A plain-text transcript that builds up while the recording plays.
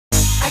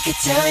could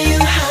tell you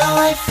how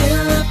I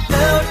feel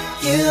about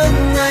you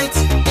night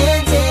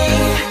and day.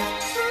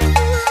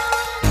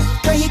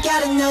 Girl, you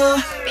gotta know.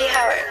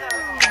 B.HOWARD.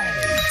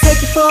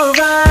 Take you for a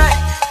ride.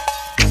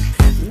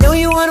 Know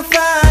you wanna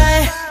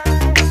fly.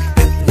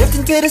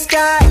 Lifting to the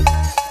sky.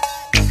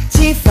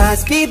 G5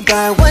 speed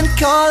by one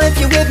call if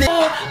you're with me.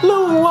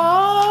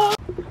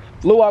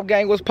 Luau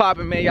gang, what's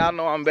poppin', man? Y'all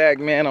know I'm back,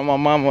 man. I'm my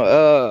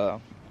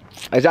mama.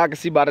 As y'all can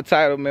see by the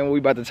title, man, what we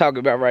about to talk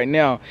about right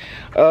now.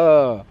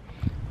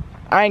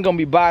 I ain't gonna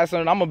be biased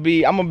on it. I'm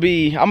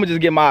gonna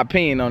just get my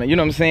opinion on it. You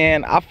know what I'm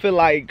saying? I feel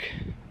like,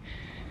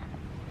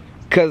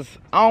 cause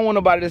I don't want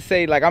nobody to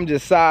say like I'm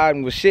just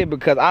siding with shit,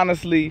 because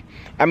honestly,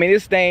 I mean,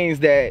 it's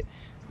things that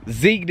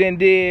Zeke done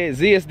did,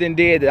 Zias done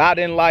did that I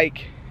didn't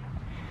like.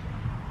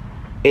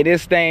 It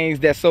is things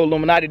that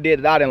Sollumanti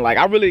did that I didn't like.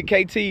 I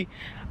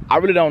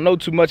really don't know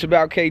too much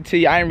about KT.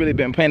 I ain't really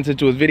been paying attention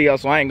to his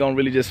videos, so I ain't gonna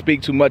really just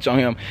speak too much on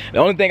him. The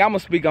only thing I'm gonna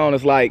speak on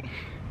is like,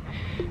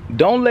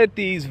 don't let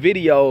these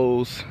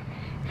videos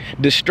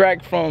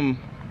distract from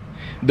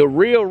the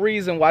real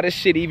reason why this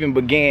shit even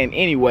began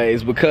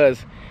anyways,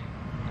 because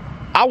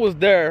I was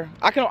there.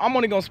 I'm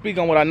only gonna speak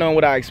on what I know and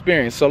what I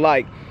experienced. So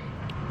like,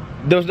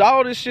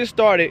 all this shit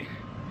started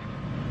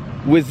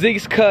with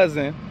Zeke's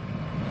cousin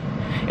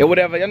and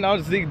whatever. You know,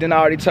 Zeke done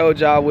already told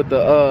y'all with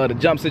the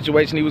jump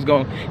situation. He was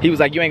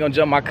like, you ain't gonna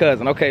jump my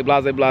cousin. Okay,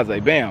 blase,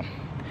 blase, bam.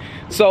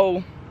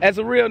 So as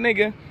a real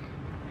nigga,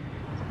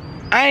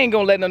 I ain't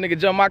gonna let no nigga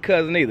jump my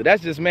cousin either.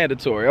 That's just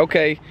mandatory.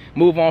 Okay,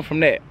 move on from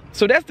that.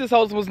 So that's this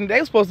whole, they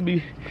were supposed to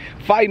be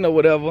fighting or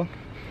whatever,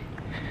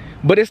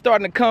 but it's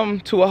starting to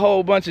come to a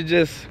whole bunch of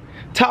just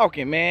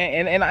talking,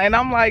 man. And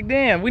I'm like,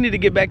 damn, we need to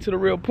get back to the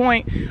real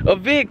point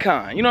of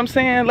VidCon. You know what I'm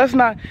saying? Let's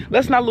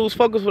not lose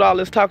focus with all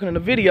this talking in the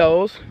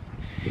videos.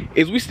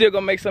 Is we still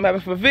gonna make something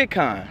happen for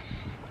VidCon?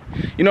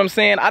 You know what I'm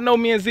saying? I know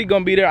me and Zeke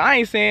gonna be there. I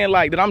ain't saying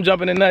like that I'm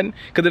jumping in nothing,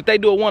 because if they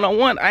do a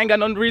one-on-one, I ain't got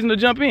no reason to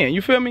jump in.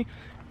 You feel me?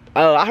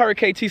 I heard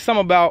KT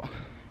something about,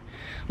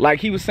 like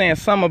he was saying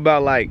something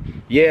about like,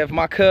 yeah, if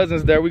my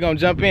cousin's there, we gonna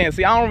jump in.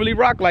 See, I don't really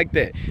rock like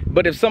that.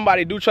 But if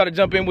somebody do try to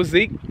jump in with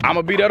Zeke, I'm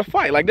gonna be there to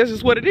fight. Like, that's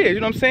just what it is,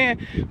 you know what I'm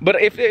saying?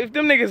 But if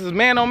them niggas is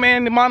man on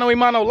man, mano a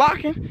mano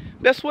locking,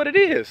 that's what it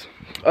is.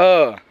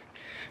 So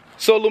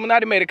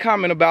Sollumanti made a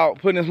comment about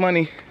putting his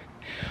money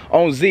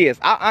on Zias.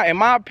 In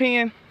my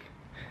opinion,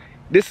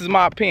 this is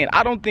my opinion,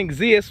 I don't think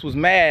Zias was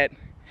mad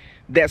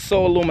that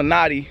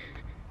Sollumanti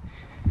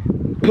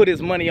put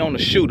his money on the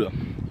shooter.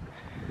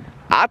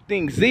 I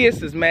think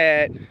Zias is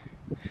mad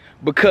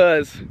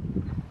because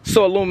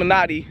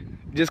Sollumanti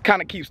just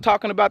kind of keeps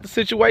talking about the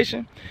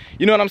situation.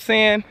 You know what I'm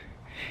saying?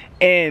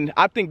 And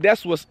I think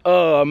that's what's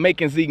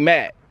making Zeke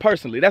mad.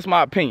 Personally, that's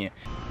my opinion.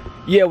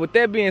 Yeah, with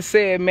that being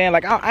said, man,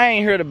 like I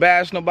ain't here to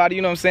bash nobody,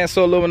 you know what I'm saying?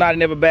 Sollumanti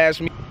never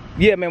bashed me.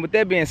 Yeah, man, with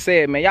that being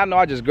said, man, y'all know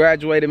I just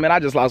graduated, man. I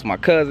just lost my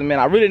cousin, man.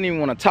 I really didn't even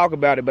want to talk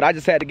about it, but I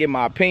just had to get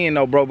my opinion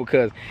though, bro,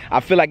 because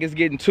I feel like it's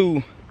getting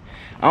too,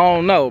 I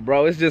don't know,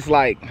 bro. It's just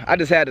like, I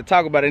just had to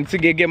talk about it to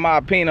get my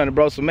opinion on it,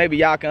 bro. So maybe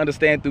y'all can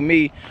understand through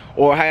me,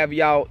 or have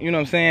y'all, you know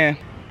what I'm saying?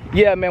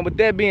 Yeah, man, with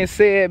that being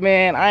said,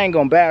 man, I ain't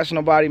gonna bash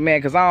nobody, man,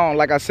 because I don't,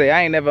 like I say,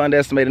 I ain't never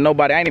underestimated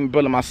nobody. I ain't even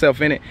putting myself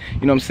in it,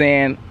 you know what I'm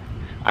saying?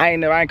 I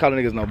ain't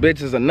calling niggas no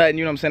bitches or nothing,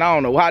 you know what I'm saying? I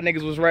don't know how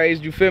niggas was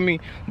raised, you feel me?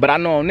 But I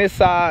know on this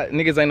side,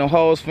 niggas ain't no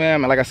hoes,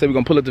 fam. And like I said, we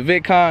gonna pull up to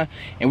VidCon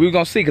and we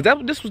gonna see.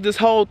 Because this was this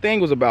whole thing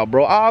was about,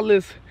 bro. All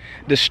this,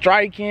 the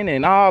striking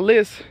and all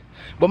this.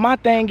 But my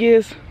thing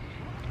is,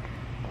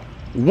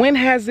 when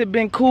has it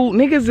been cool?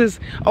 Niggas is,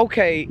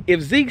 okay,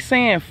 if Zeke's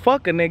saying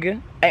fuck a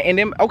nigga, and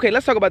then, okay,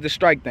 let's talk about the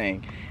strike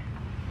thing.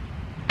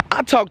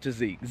 I talked to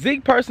Zeke.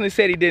 Zeke personally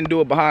said he didn't do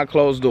it behind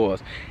closed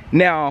doors.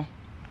 Now,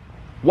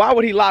 why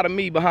would he lie to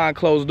me behind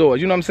closed doors?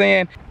 You know what I'm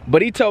saying?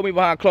 But he told me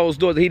behind closed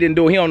doors that he didn't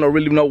do it. He don't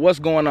really know what's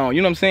going on.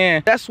 You know what I'm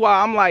saying? That's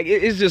why I'm like,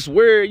 it's just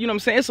weird. You know what I'm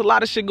saying? It's a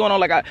lot of shit going on.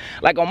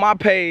 Like on my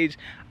page,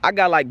 I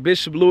got like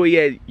b.lou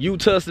at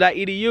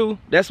utus.edu.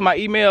 That's my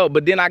email.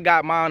 But then I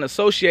got mine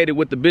associated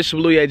with the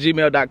b.lou at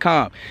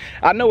gmail.com.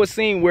 I know it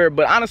seemed weird,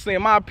 but honestly,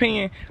 in my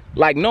opinion,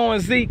 like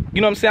knowing Zeke,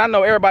 you know what I'm saying? I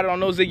know everybody don't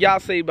know Zeke. Y'all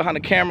say behind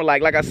the camera,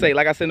 like I said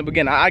in the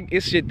beginning,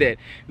 it's shit that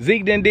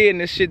Zeke done did,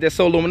 and this shit that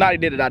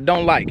Sollumanti did that I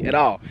don't like at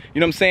all.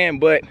 You know what I'm saying?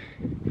 But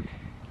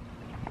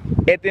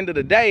at the end of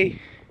the day,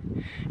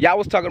 y'all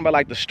was talking about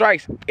like the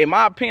strikes. In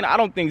my opinion, I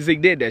don't think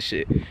Zeke did that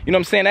shit. You know what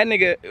I'm saying? That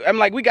nigga, I'm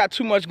like, we got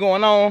too much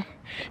going on.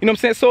 You know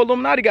what I'm saying?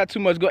 Sollumanti got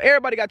too much going.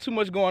 Everybody got too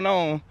much going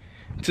on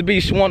to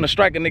be wanting to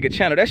strike a nigga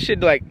channel. That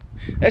shit like,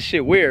 that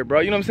shit weird,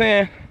 bro. You know what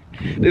I'm saying?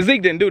 The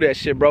Zeke didn't do that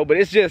shit, bro, but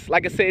it's just,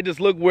 like I said, it just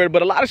look weird,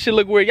 but a lot of shit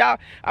look weird. Y'all,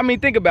 I mean,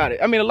 think about it.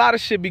 I mean, a lot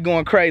of shit be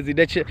going crazy.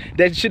 That shit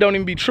don't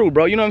even be true,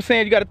 bro. You know what I'm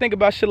saying? You got to think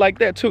about shit like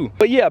that, too.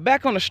 But yeah,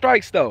 back on the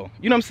strikes, though.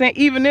 You know what I'm saying?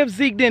 Even if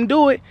Zeke didn't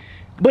do it,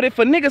 but if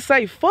a nigga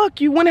say,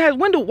 fuck you, why would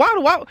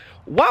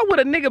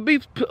a nigga be,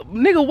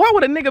 why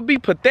would a nigga be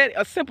pathetic,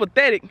 or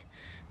sympathetic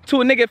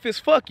to a nigga if it's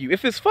fuck you.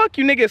 If it's fuck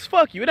you, nigga, it's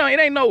fuck you. It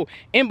ain't no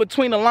in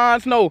between the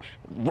lines, no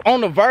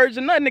on the verge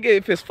or nothing, nigga.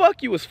 If it's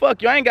fuck you, it's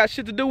fuck you. I ain't got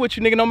shit to do with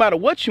you, nigga, no matter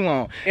what you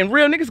on. And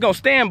real niggas gonna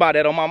stand by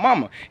that on my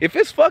mama. If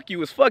it's fuck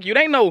you, it's fuck you. It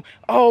ain't no,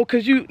 oh,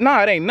 cause you,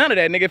 nah, it ain't none of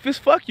that, nigga. If it's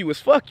fuck you, it's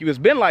fuck you. It's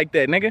been like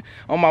that, nigga,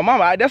 on my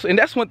mama.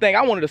 That's one thing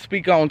I wanted to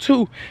speak on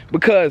too,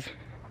 because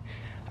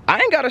I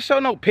ain't gotta show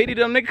no pity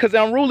to them nigga, cause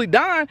Unruly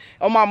Don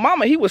on my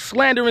mama, he was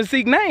slandering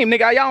Zeke's name,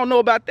 nigga. Y'all don't know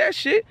about that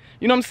shit.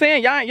 You know what I'm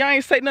saying? Y'all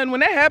ain't say nothing when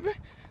that happened.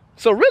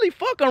 So really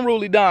fuck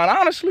Unruly Don,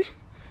 honestly.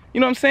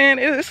 You know what I'm saying?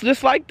 It's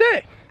just like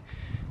that.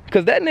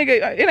 Cause that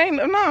nigga, it ain't,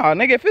 nah,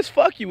 nigga, if it's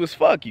fuck you, it's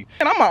fuck you.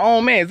 And I'm my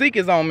own man, Zeke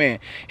is own man.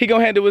 He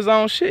gonna handle his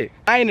own shit.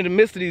 I ain't in the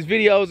midst of these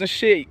videos and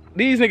shit.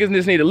 These niggas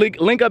just need to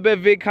link up at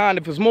VidCon.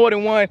 If it's more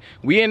than one,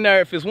 we in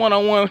there. If it's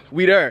one-on-one,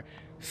 we there.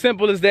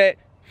 Simple as that.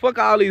 Fuck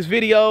all these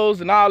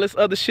videos and all this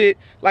other shit.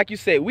 Like you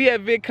said, we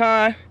at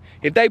VidCon.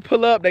 If they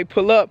pull up, they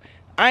pull up.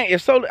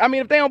 If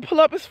they don't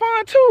pull up, it's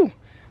fine too.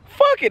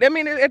 Fuck it. I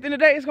mean, at the end of the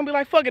day, it's gonna be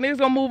like, fuck it, niggas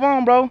gonna move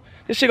on, bro.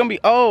 This shit gonna be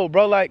old,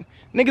 bro. Like,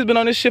 niggas been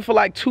on this shit for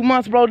like 2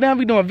 months, bro. Now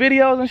we doing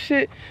videos and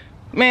shit.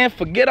 Man,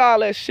 forget all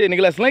that shit,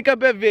 nigga. Let's link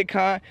up at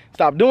VidCon.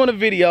 Stop doing the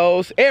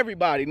videos.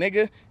 Everybody,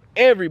 nigga.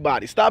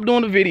 Everybody. Stop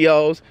doing the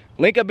videos.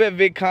 Link up at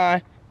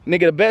VidCon.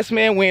 Nigga, the best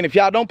man win. If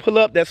y'all don't pull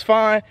up, that's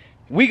fine.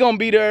 We gonna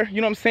be there, you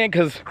know what I'm saying?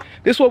 Cause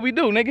this what we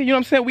do, nigga. You know what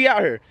I'm saying? We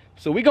out here.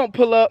 So we gonna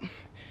pull up.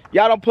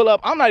 Y'all don't pull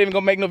up. I'm not even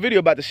gonna make no video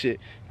about the shit.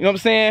 You know what I'm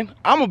saying?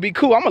 I'm gonna be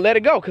cool. I'm gonna let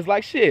it go. Cause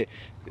like shit.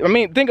 I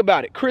mean, think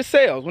about it. Chris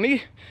Sales, when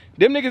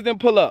them niggas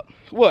didn't pull up.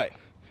 What?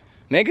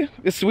 Nigga,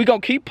 we gonna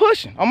keep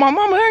pushing. On my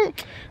mama,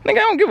 nigga, I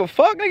don't give a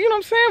fuck, nigga, you know what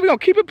I'm saying? We gonna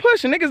keep it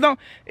pushing. Niggas don't,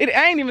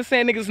 I ain't even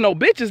saying niggas no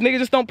bitches. Niggas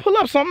just don't pull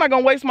up, so I'm not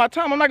gonna waste my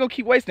time. I'm not gonna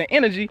keep wasting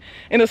energy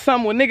into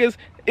something with niggas.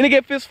 And nigga,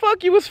 if it's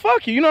fuck you, it's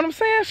fuck you. You know what I'm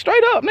saying?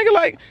 Straight up, nigga,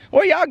 like,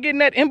 where y'all getting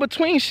that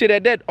in-between shit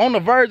at that on the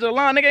verge of the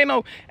line? Nigga,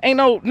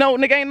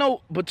 nigga, ain't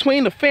no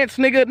between the fence,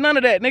 nigga, none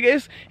of that.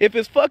 Nigga, if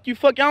it's fuck you,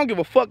 I don't give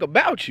a fuck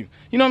about you.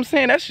 You know what I'm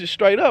saying? That's just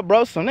straight up,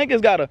 bro. So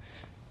niggas gotta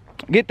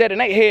get that in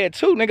their head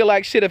too, nigga.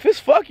 Like shit, if it's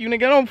fuck you,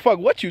 nigga, don't fuck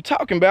what you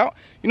talking about.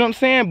 You know what I'm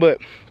saying? But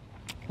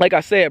like I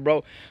said,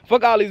 bro,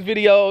 fuck all these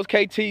videos,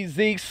 KT,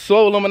 Zeke,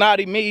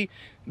 Sollumanti, me.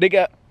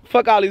 Nigga,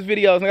 fuck all these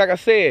videos. And like I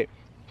said,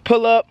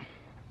 pull up,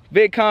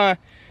 VidCon.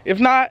 If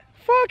not,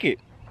 fuck it.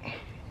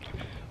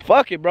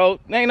 Fuck it, bro.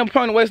 There ain't no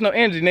point in wasting no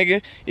energy,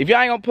 nigga. If y'all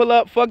ain't gonna pull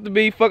up, fuck the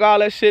beef, fuck all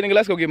that shit, nigga.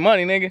 Let's go get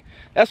money, nigga.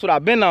 That's what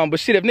I've been on. But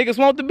shit, if niggas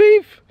want the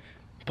beef,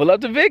 pull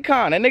up to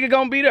VidCon. That nigga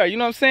gonna be there. You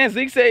know what I'm saying?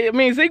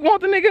 Zeke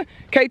want the nigga.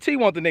 KT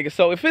want the nigga.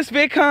 So if it's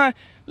VidCon,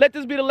 let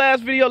this be the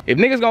last video. If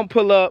niggas gonna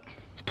pull up,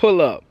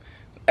 pull up.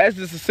 That's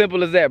just as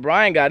simple as that, bro.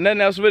 I ain't got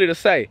nothing else really to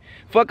say.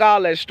 Fuck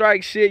all that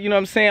strike shit, you know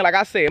what I'm saying? Like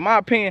I said, in my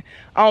opinion,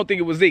 I don't think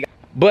it was Zeke.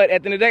 But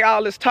at the end of the day,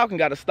 all this talking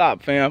gotta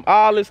stop, fam.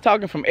 All this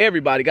talking from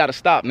everybody gotta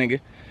stop, nigga.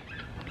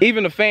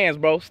 Even the fans,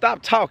 bro. Stop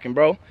talking,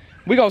 bro.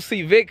 We gonna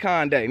see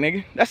VidCon Day,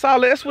 nigga. That's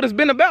what it's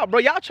been about, bro.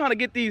 Y'all trying to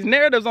get these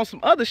narratives on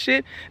some other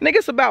shit. Nigga,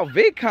 it's about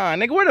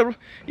VidCon, nigga.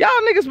 Y'all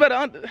niggas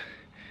better,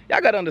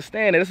 y'all gotta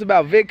understand that it's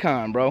about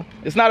VidCon, bro.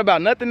 It's not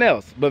about nothing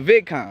else but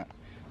VidCon.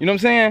 You know what I'm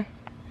saying?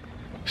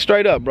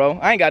 Straight up, bro.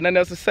 I ain't got nothing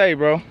else to say,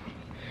 bro.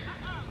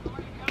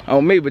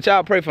 On me, but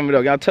y'all pray for me,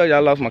 though. Y'all tell you I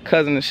lost my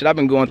cousin and shit. I've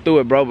been going through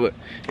it, bro, but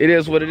it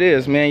is what it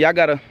is, man. Y'all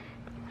gotta...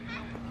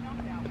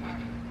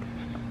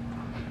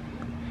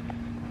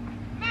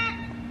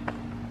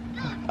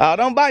 Oh,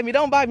 don't bite me,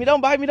 don't bite me,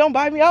 don't bite me, don't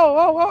bite me.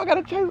 Oh, I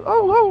gotta chase.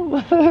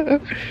 Oh.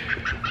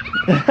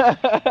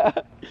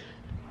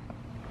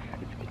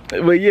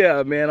 But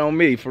yeah, man, on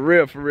me, for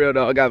real,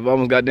 though. I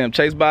almost got damn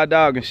chased by a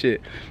dog and shit.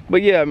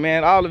 But yeah,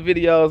 man, all the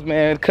videos,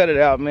 man, cut it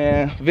out,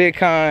 man.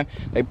 VidCon,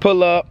 they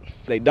pull up,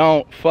 they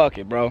don't, fuck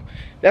it, bro.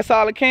 That's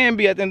all it can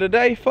be at the end of the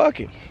day,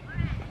 fuck it.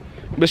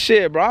 But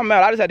shit, bro, I'm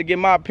out. I just had to get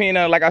my opinion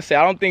on it. Like I said,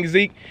 I don't think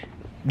Zeke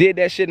did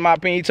that shit in my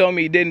opinion. He told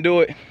me he didn't do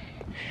it.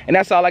 And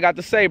that's all I got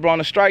to say, bro, on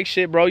the strike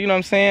shit, bro. You know what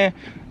I'm saying?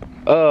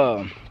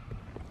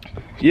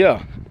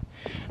 Yeah.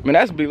 I mean,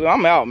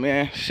 I'm out,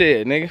 man.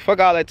 Shit, nigga. Fuck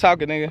all that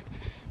talking, nigga.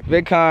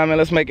 VidCon, man,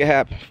 let's make it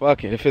happen.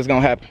 Fuck it, if it's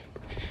gonna happen.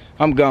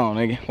 I'm gone,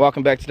 nigga.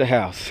 Walking back to the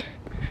house.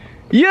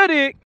 Yeah,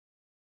 dick.